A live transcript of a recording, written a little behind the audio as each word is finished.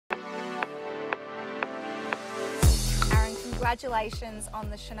congratulations on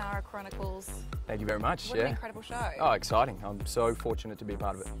the Shannara Chronicles. Thank you very much. What an incredible show. Oh, exciting. I'm so fortunate to be a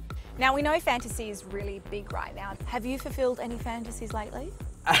part of it. Now, we know fantasy is really big right now. Have you fulfilled any fantasies lately?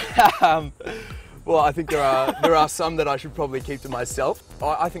 Well, I think there are some that I should probably keep to myself.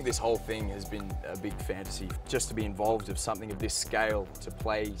 I think this whole thing has been a big fantasy. Just to be involved of something of this scale, to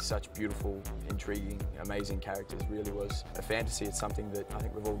play such beautiful, intriguing, amazing characters really was a fantasy. It's something that I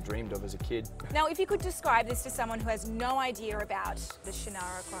think we've all dreamed of as a kid. Now, if you could describe this to someone who has no idea about the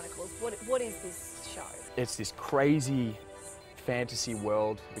Shannara Chronicles, what is this show? It's this crazy fantasy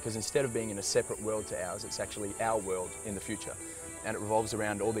world, because instead of being in a separate world to ours, it's actually our world in the future. And it revolves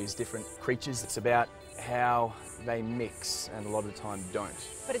around all these different creatures. It's about how they mix, and a lot of the time don't.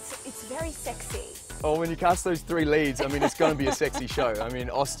 But it's very sexy. Oh, when you cast those three leads, I mean, it's going to be a sexy show. I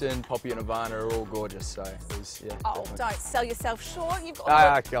mean, Austin, Poppy and Ivana are all gorgeous, so it was, yeah. Oh, definitely. Don't sell yourself short. You've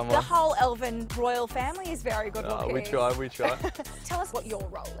got come on. The whole elven royal family is very good looking. We try. Tell us what your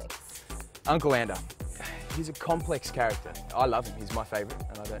role is. Uncle Ander. He's a complex character. I love him. He's my favourite,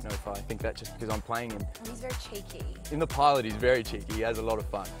 and I don't know if I think that just because I'm playing him. Well, he's very cheeky. In the pilot, he's very cheeky. He has a lot of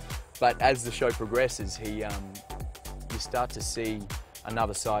fun. But as the show progresses, you start to see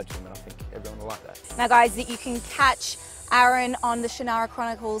another side to him, and I think everyone will like that. Now, guys, you can catch Aaron on the Shannara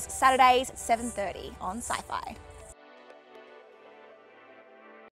Chronicles Saturdays at 7:30 on Sci-Fi.